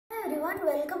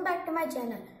everyone, welcome back to my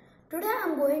channel. Today I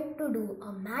am going to do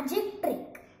a magic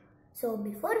trick. So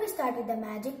before we start with the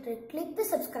magic trick, click the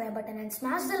subscribe button and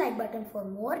smash the like button for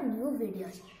more new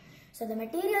videos. So the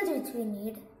materials which we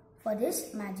need for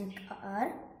this magic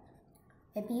are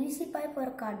a PVC pipe or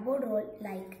a cardboard roll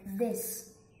like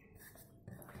this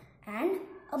and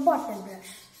a bottle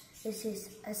brush. This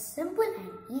is a simple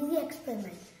and easy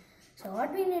experiment. So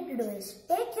what we need to do is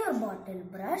take your bottle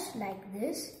brush like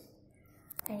this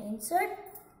and insert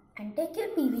and take your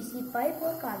PVC pipe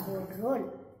or cardboard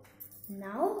roll.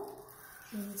 Now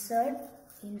insert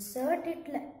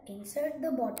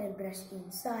the bottle brush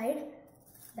inside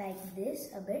like this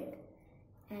a bit,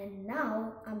 and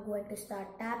now I'm going to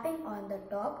start tapping on the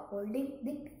top holding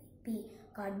the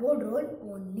cardboard roll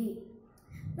only.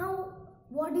 Now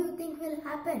what do you think will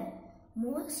happen?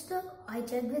 I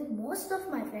checked with most of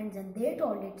my friends and they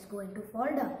told it's going to fall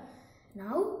down.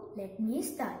 Now let me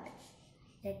start.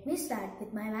 Let me start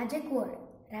with my magic word.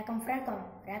 Rakam frakam,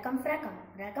 rakam frakam,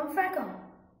 rakam frakam.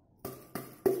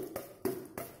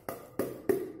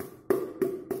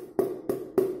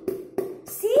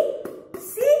 See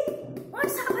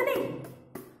what's happening?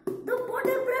 The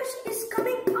bottle brush is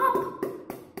coming up.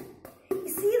 You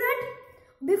see that?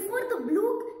 Before the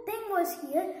blue thing was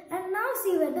here, and now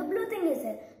see where the blue thing is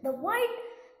there. The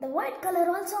white color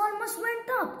also almost went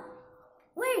up.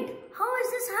 Wait, how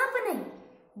is this happening?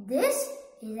 This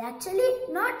is actually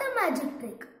not a magic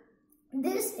trick.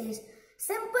 This is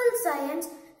simple science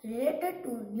related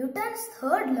to Newton's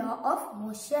third law of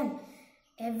motion.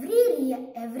 Every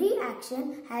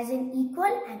action has an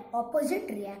equal and opposite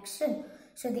reaction.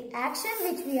 So the action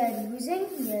which we are using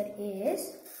here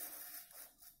is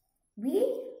we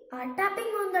are tapping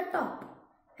on the top,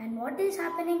 and what is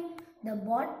happening?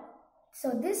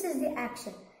 So this is the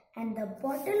action, and the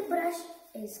bottle brush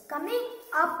is coming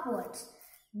upwards.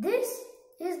 This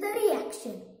is the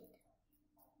reaction.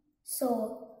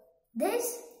 So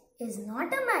this is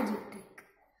not a magic trick.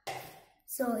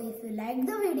 So if you like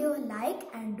the video, like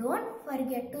and don't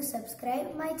forget to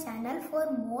subscribe my channel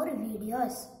for more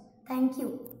videos. Thank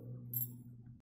you.